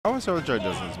I want to see what Charlie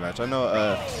does in this match. I know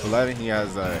Vuhladdin,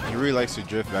 he really likes to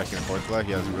drift back and forth a lot.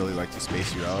 He doesn't really like to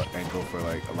space you out and go for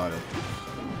like a lot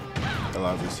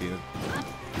of Lucina.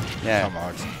 Yeah.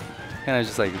 Tomahawks. Kind of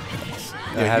just like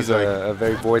has like, a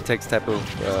very vortex type of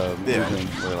movement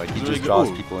where like he just really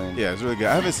draws people in. Yeah, it's really good.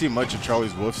 I haven't seen much of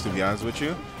Charlie's Wolves, to be honest with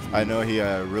you. I know he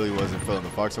really wasn't feeling the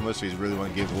Fox so much, so he's really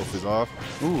want to give Wolf his off.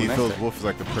 Ooh, he nice feels pick. Wolf is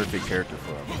like the perfect character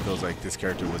for him. He feels like this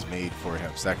character was made for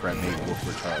him. Sakurai made Wolf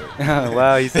for Charlie.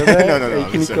 Wow, you said that? No.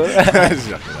 Can you I'm quote?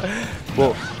 just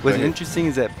Well, what's interesting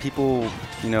is that people,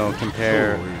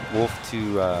 compare Wolf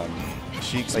to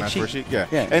Sheik, like Smash 4 Sheik, yeah.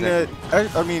 Yeah, And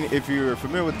exactly. I mean, if you're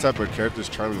familiar with the type of characters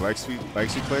Charlie likes to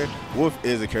play, Wolf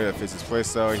is a character that fits his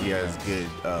playstyle. He has good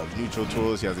neutral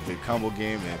tools. He has a good combo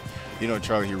game, and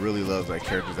Charlie, he really loves like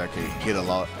characters that could get a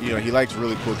lot. He likes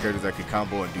really cool characters that could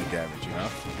combo and do damage.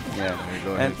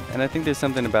 Yeah. And I think there's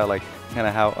something about like kind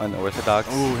of how unorthodox.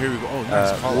 Oh, here we go. Oh,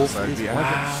 nice call. Wolf is.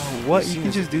 Wow. What? You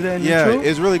can just do that in neutral?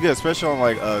 It's really good, especially on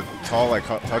like tall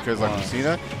characters like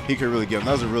Lucina. He could really get him.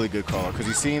 That was a really good call because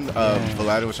he seen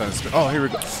Vuhladdin was trying to. Oh, here we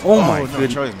go. Oh my no,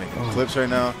 goodness. Charlie's making clips right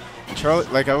now. Charlie,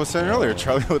 like I was saying earlier,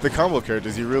 Charlie with the combo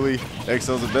characters, he really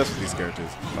excels the best with these characters.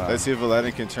 Wow. Let's see if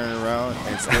Vuhladdin can turn around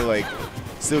and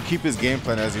still keep his game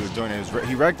plan as he was doing it.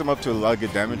 He racked him up to a lot of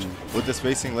good damage with the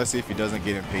spacing. Let's see if he doesn't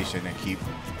get impatient and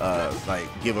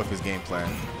give up his game plan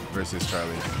versus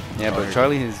Charlie. Yeah, but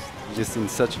Charlie is just in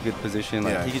such a good position.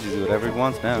 Like he can just do whatever he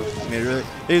wants now. Yeah,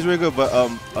 he's really good. But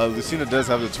Lucina does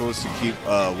have the tools to keep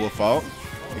Wolf out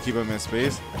and keep him in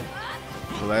space.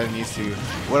 Vuhladdin needs to.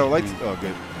 What I would like to. Oh,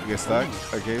 good. Get stuck.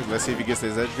 Okay, let's see if he gets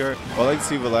his edge guard. What I like to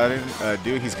see Vuhladdin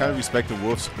do, he's kind of respecting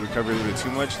Wolf's recovery a little bit too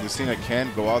much. Lucina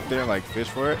can go out there and like fish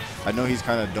for it. I know he's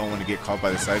kind of don't want to get caught by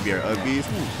the side B or Ugbies,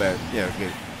 but yeah,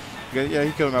 good. Yeah,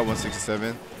 he killed him at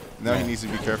 167. Now he needs to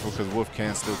be careful because Wolf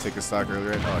can still take a stock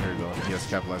earlier. Oh, here we go. He has to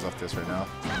capitalize off this right now.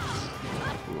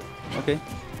 Ooh. Okay.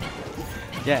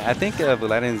 Yeah, I think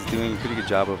Vuhladdin is doing a pretty good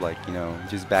job of like,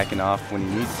 just backing off when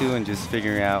he needs to and just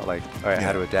figuring out like, all right,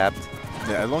 how to adapt.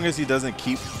 Yeah, as long as he doesn't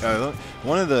keep.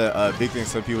 One of the big things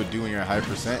some people do when you're at high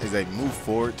percent is they move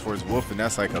forward towards Wolf, and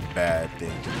that's like a bad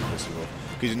thing to do versus Wolf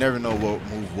because you never know what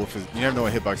move Wolf is. You never know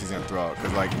what hitbox he's gonna throw out.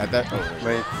 Because like at that,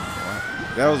 right.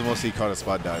 That was mostly called a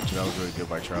spot dodge. That was really good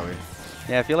by Charlie.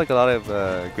 Yeah, I feel like a lot of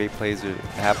great plays are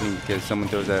happening because someone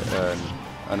throws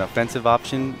an offensive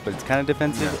option, but it's kind of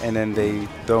defensive, and then they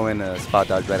throw in a spot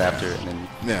dodge right after, and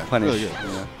then punish. Really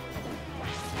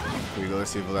Here we go.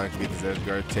 Let's see if Vuhladdin can beat this edge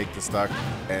guard, take the stock,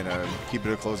 and keep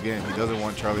it a close game. He doesn't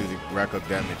want Charlie to rack up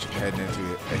damage heading into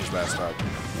his last stock.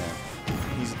 Yeah.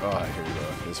 Here we go.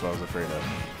 This is what I was afraid of.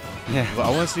 Yeah. But I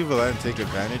want to see Vuhladdin take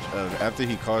advantage of after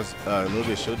he caused a little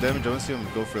bit of shield damage. I want to see him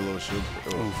go for a little shield.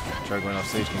 Try going off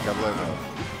stage. Can you capitalize?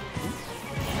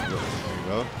 There you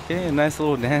go. Okay, a nice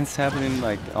little dance happening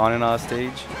like on and off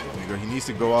stage. There you go. He needs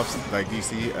to go off, like you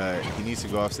see, he needs to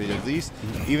go off stage at least.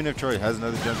 Even if Charlie has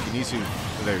another jump, he needs to.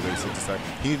 There you go.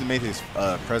 He needs to make his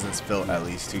presence felt at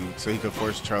least too, so he could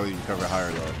force Charlie to recover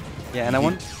higher low. Yeah, and I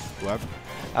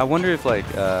wonder if like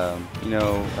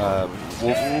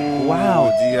Wolf.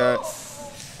 Wow.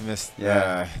 Missed.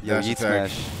 Yeah. Yeet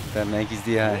smash. That Mankey's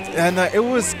DI. And it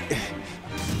was.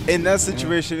 In that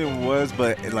situation, it was,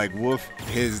 but like Wolf,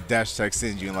 his dash attack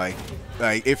sends you like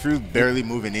if you're barely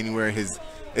moving anywhere, it's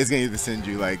gonna either send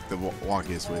you like the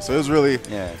wonkiest way. So it was really,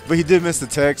 But he did miss the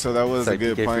tech, so that was a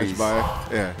good punish by.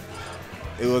 Yeah,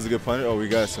 it was a good punish. Oh, we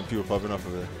got some people popping off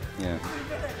of there. Yeah.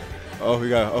 We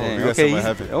got something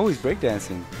happen. Oh, he's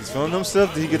breakdancing. He's filming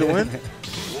himself. Did he get a win?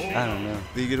 I don't know.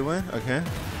 Did he get a win? Okay.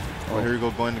 Oh, here we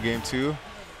go, going to game 2.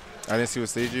 I didn't see what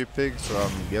stage you picked, so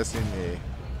I'm guessing a.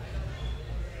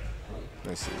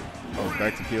 Let's see. Oh,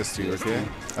 back to PS2. Okay.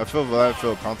 I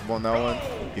feel comfortable in that one.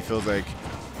 He feels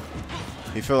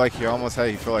like he almost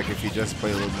had. He feel like if he just play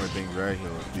a little more things right,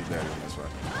 he'll do better in this one.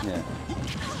 Yeah.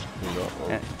 Here we go.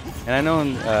 And I know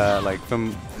him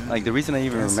from the reason I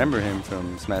even remember him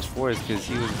from Smash 4 is because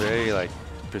he was very like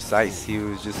precise. He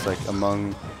was just like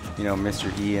among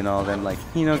Mr. E and all them, like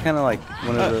kind of like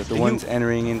one of the ones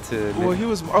entering into. Well, he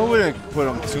was. I wouldn't put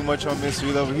him too much on Mr.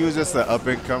 E level. He was just an up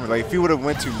and comer. Like if he would have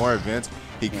went to more events,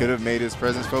 he could have made his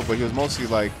presence felt. But he was mostly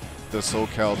like the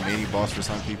SoCal mini boss for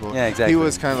some people. Yeah, exactly. He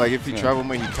was kind of like if he traveled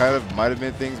more, he kind of might have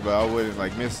been things, but I wouldn't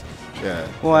like miss. Yeah.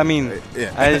 Well, I mean,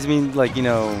 I just mean like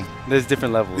there's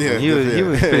different levels. Yeah, he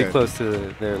was pretty close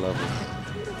to their level.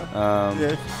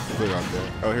 Yeah, put it on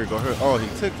there. Oh, here we go. Oh, he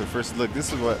took the first look.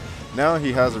 This is what. Now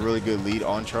he has a really good lead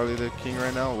on Charliedaking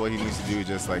right now. What he needs to do is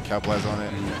just like capitalize on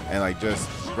it and like just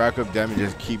rack up damage,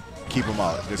 just keep him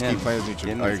out. Just keep playing his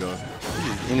neutral. There he goes.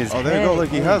 In his there you go. Look,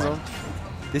 he has him.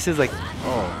 This is like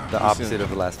the opposite of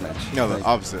the last match. No, like, the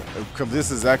opposite.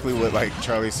 This is exactly what like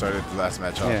Charlie started the last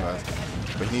match off as.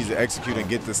 But he needs to execute and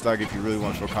get the stock if you really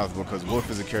want to feel comfortable, because Wolf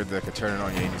is a character that can turn it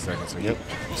on you any second. So,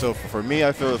 so for me,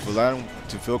 I feel if Vuhladdin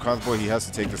to feel comfortable, he has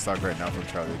to take the stock right now from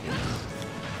Charlie again.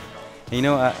 You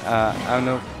know, I don't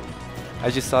know. I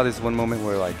just saw this one moment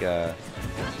where like where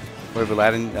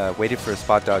Vuhladdin waited for a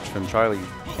spot dodge from Charlie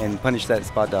and punished that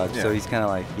spot dodge. So he's kind of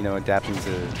like, you know, adapting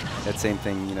to that same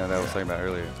thing, you know, that I was talking about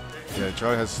earlier. Yeah,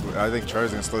 Charlie has. I think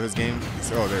Charlie's gonna slow his game.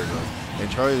 Oh, there you go. And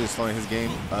Charlie is slowing his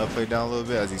game play down a little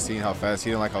bit as he's seeing how fast. He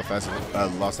didn't like how fast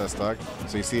he lost that stock.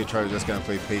 So you see, Charlie just gonna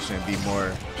play patient and be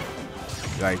more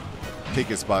like pick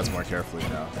his spots more carefully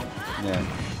now. Yeah,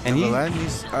 and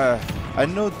he's. I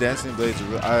know Dancing Blade's.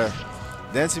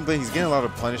 Dancing Blade. He's getting a lot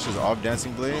of punishes off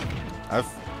Dancing Blade.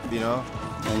 You know.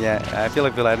 Yeah, I feel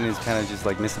like Vuhladdin is kind of just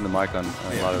like missing the mark on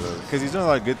a lot of those. Because he's doing a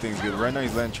lot of good things. But right now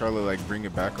he's letting Charlie like bring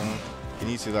it back on him. He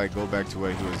needs to like go back to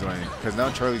what he was doing, because now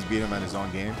Charlie's beating him at his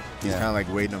own game. He's kind of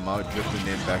like waiting him out, drifting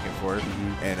in back and forth,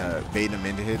 and baiting him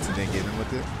into hits and then getting him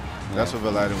with it. That's what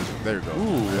Vuhladdin was. There you go.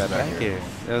 Ooh, that back air.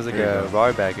 That was like a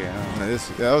raw back air. Huh? No,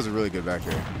 that was a really good back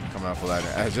air coming off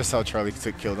Vuhladdin. Just how Charlie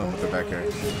killed him with the back air.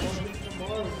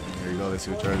 There you go. Let's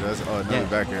see what Charlie does. Oh, another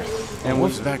back air. And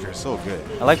Wolf's back air is so good.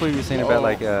 I like what you were saying about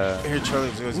like. Here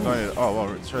Charlie's going. Oh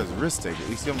wow, Charlie's wrist take it.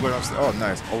 You see him going upstairs. Oh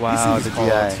nice. Oh wow, the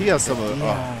DI. He has some of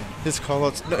his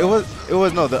callouts. No, it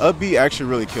was no. The up B actually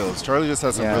really kills. Charlie just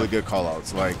has some really good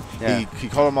callouts. Like he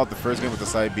called him out the first game with the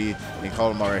side B, and he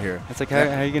called him out right here. It's like how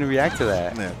are you gonna react to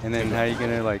that? And then how are you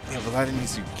gonna like? Yeah, Vuhladdin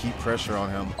needs to keep pressure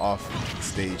on him off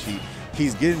stage.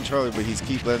 He's getting Charlie, but he's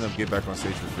keep letting him get back on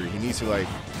stage for free. He needs to like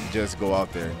just go out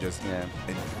there and just and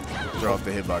throw off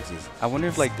the hitboxes. I wonder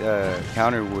if like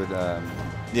counter would.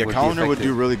 Counter would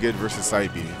do really good versus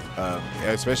side B,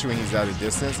 especially when he's at a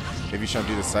distance. If you try to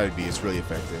do the side B, it's really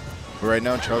effective. But right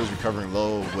now, Charlie's recovering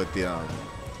low with the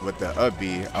up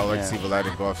B. I would like to see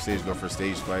Vuhladdin go off stage, go for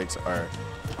stage spikes, or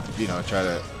try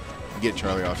to get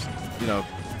Charlie off.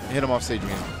 Hit him off stage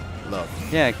means love.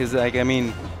 Yeah, because like I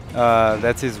mean,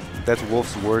 that's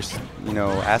Wolf's worst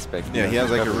aspect. Yeah, he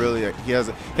has like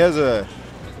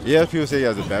people say he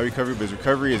has a bad recovery, but his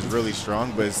recovery is really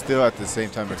strong, but it's still at the same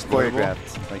time exploitable.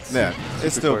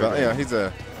 It's still he's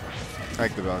I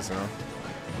like the balance,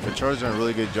 But Charlie's done a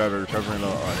really good job at recovering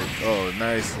low. Oh,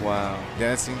 nice. Wow.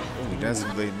 Dancing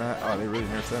Blade. They really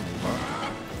nerfed that move, huh?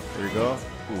 There you go.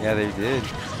 Ooh. Yeah, they did.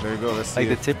 There you go. Let's see. Like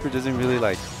the tipper doesn't really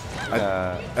like.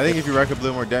 I think if you rack up a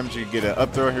little more damage, you can get an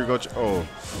up throw. Here you go. Oh,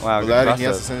 wow. Vuhladdin, he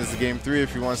has to send this to game 3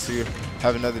 if he wants to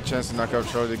have another chance to knock out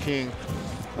Charliedaking.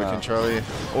 But can Charlie?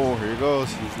 Oh, here he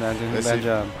goes. He's not doing a bad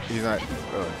job. He's not.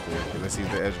 Oh, okay. Let's see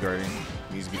the edge guarding.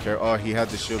 He needs to be careful. Oh, he had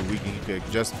the shield weakening. He could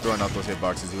just throwing out those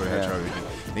hitboxes. He would have had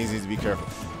Charliedaking. He needs to be careful.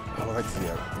 I would like to see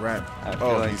that ramp.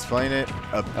 He's playing it.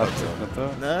 Up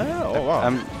throw. No. Oh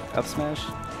wow. Up smash.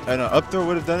 I know up throw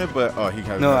would have done it, but he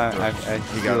got. No,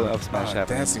 he got up smash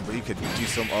happening. Dancing, but he could do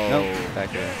some.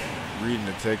 Back air. Reading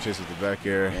the tech chase with the back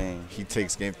air. Dang. He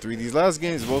takes game 3. These last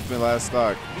games both been last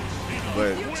stock,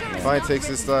 but finally takes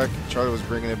his stock. Charlie was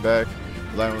bringing it back.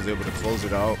 Vuhladdin was able to close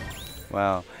it out.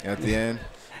 Wow. And at the end,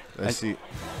 let's see.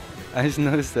 I just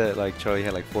noticed that like Charlie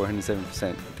had like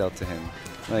 407% dealt to him.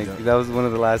 Like that was one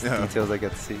of the last details I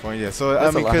got to see. Well, so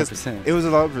that's I mean, because it was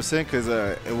a lot of percent. Because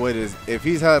if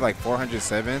he's had like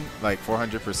 407, like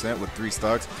 400% with 3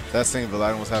 stocks, that's saying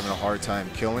Vuhladdin was having a hard time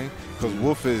killing. Because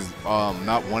Wolf is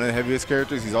not one of the heaviest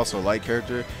characters. He's also a light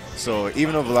character. So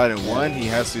even though Vuhladdin won, he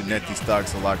has to net these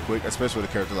stocks a lot quick, especially with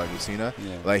a character like Lucina.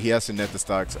 Yeah. Like he has to net the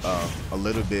stocks a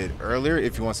little bit earlier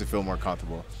if he wants to feel more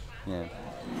comfortable. Yeah.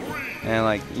 And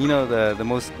like the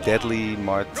most deadly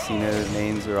Marcina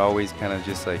names are always kind of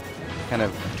just like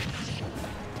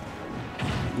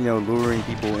luring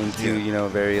people into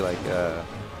very like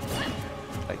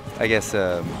I guess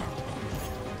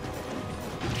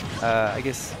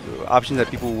options that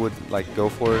people would like go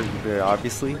for very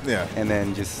obviously. Yeah. And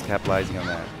then just capitalizing on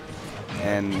that.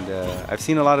 And I've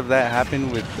seen a lot of that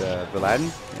happen with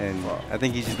Vuhladdin, and I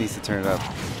think he just needs to turn it up.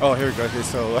 Oh, here we go. Okay,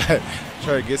 so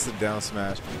Charlie gets the down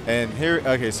smash. And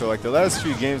here, so like the last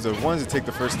few games, the ones that take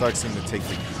the first stock seem to take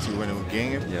to win a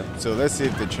game. Yep. So let's see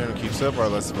if the trend keeps up or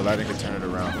unless Vuhladdin can turn it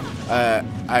around.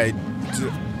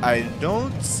 I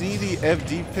don't see the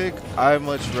FD pick. I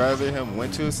much rather him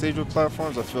went to a stage with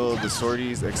platforms. I feel the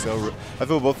sorties excel. I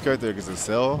feel both characters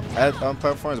excel at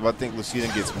platforms, but I think Lucina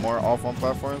gets more off on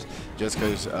platforms just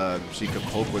because she can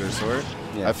cope with her sword.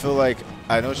 Yeah. I feel like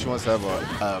I know she wants to have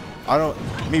a. I don't.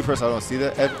 Me personally, I don't see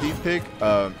the FD pick.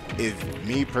 If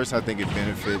me personally, I think it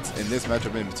benefits in this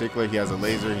matchup in particular. He has a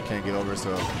laser, he can't get over.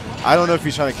 So I don't know if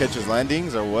he's trying to catch his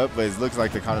landings or what, but it looks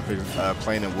like the counter pick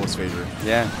playing in Wolf's favor.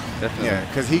 Yeah, definitely. Yeah,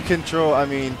 because he control. I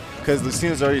mean, because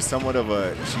Lucina's already somewhat of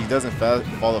a. She doesn't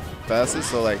fall the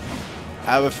fastest, so like.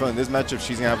 I have a feeling this matchup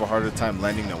she's gonna have a harder time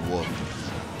landing than Wolf.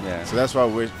 Yeah. So that's why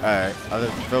I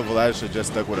feel Vuhladdin should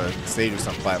just stuck with a stage with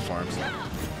some platforms.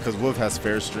 Because Wolf has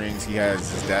fair strings, he has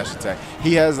his dash attack.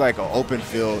 He has like an open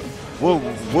field.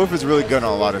 Wolf is really good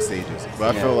on a lot of stages.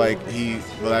 But I feel like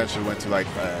Vuhladdin should went to like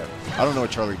I don't know what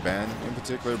Charlie banned in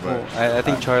particular, but I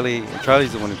think Charlie's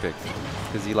the one who picked.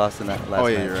 Because he lost in that last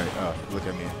match. You're right. Oh, look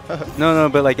at me. No,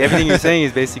 but like everything you're saying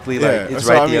is basically like it's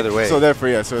right the other way. So therefore,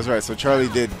 yeah, so it's right. So Charlie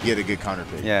did get a good counter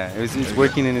pick. Yeah, it's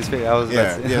working in his favor.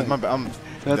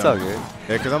 That's all good.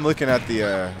 Yeah, because I'm looking at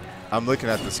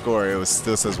the score. It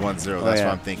still says 1-0. That's why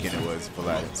I'm thinking it was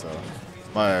Vuhladdin. So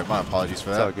my apologies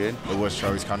for that. It's all good. It was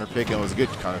Charlie's counter pick, and it was a good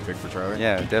counter pick for Charlie.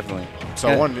 Yeah, definitely. So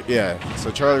I wondered,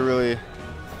 so Charlie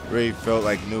really felt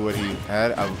like knew what he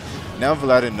had. Now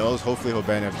Vuhladdin knows. Hopefully he'll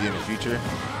ban FD in the future,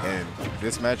 and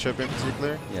this matchup in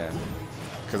particular. Yeah.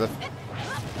 Because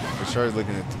Charlie's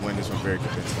looking to win this one very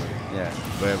convincingly. Yeah.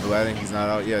 But Vuhladdin, he's not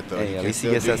out yet though. Hey, at least he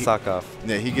gets that stock off.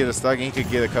 Yeah, he get a stock, and he could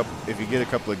get a couple. If he get a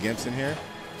couple of gimps in here,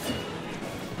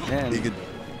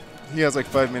 he has like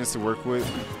 5 minutes to work with.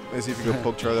 Let's see if he can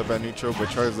poke Charlie up at neutral. But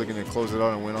Charlie's looking to close it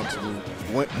out and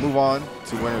move on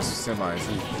to winners semis.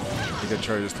 Because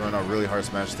Charlie just throwing out really hard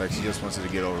smash attacks. He just wants it to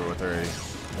get over with already.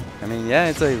 I mean, yeah,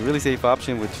 it's a really safe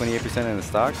option with 28% in the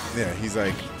stock. Yeah, he's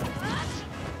like,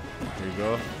 here you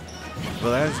go.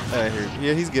 Well,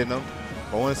 yeah, he's getting them.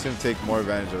 I want to see him take more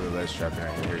advantage of the ledge trap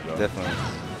here. Here you go. Definitely.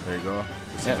 There you go.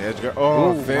 Yeah. The edge guard.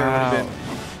 Oh, ooh, fair wow. would have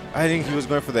been. I think he was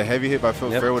going for the heavy hit, but I feel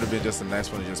fair would have been just a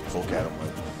nice one to just poke at him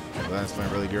with. Vuhladdin's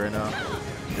playing really good right now.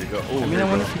 There you go. Ooh, I mean, I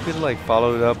wonder if he could like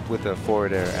follow it up with a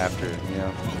forward air after, you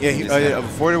know? Yeah, a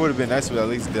forward would have been nice, but at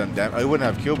least done damage. It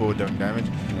wouldn't have killed, but would have done damage.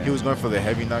 Yeah. He was going for the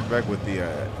heavy knockback with the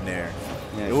nair.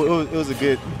 Yeah, it was a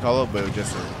good call up, but it was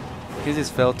just he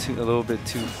just fell a little bit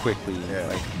too quickly. Yeah.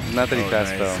 Like, not that he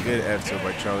fast fell. Good F2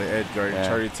 by Charlie. Edge guard. Yeah.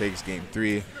 Charlie takes game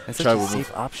 3. That's such a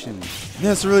safe option.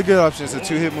 Yeah, it's a really good option. It's a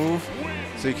 2-hit move,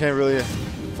 so you can't really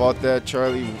fault that.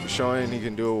 Charlie showing he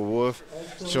can do it with Wolf,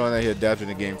 showing that he adapted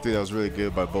in game 3. That was really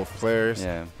good by both players.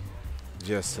 Yeah.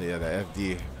 Just the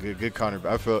FD, good counter.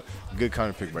 I felt good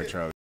counter pick by Charlie.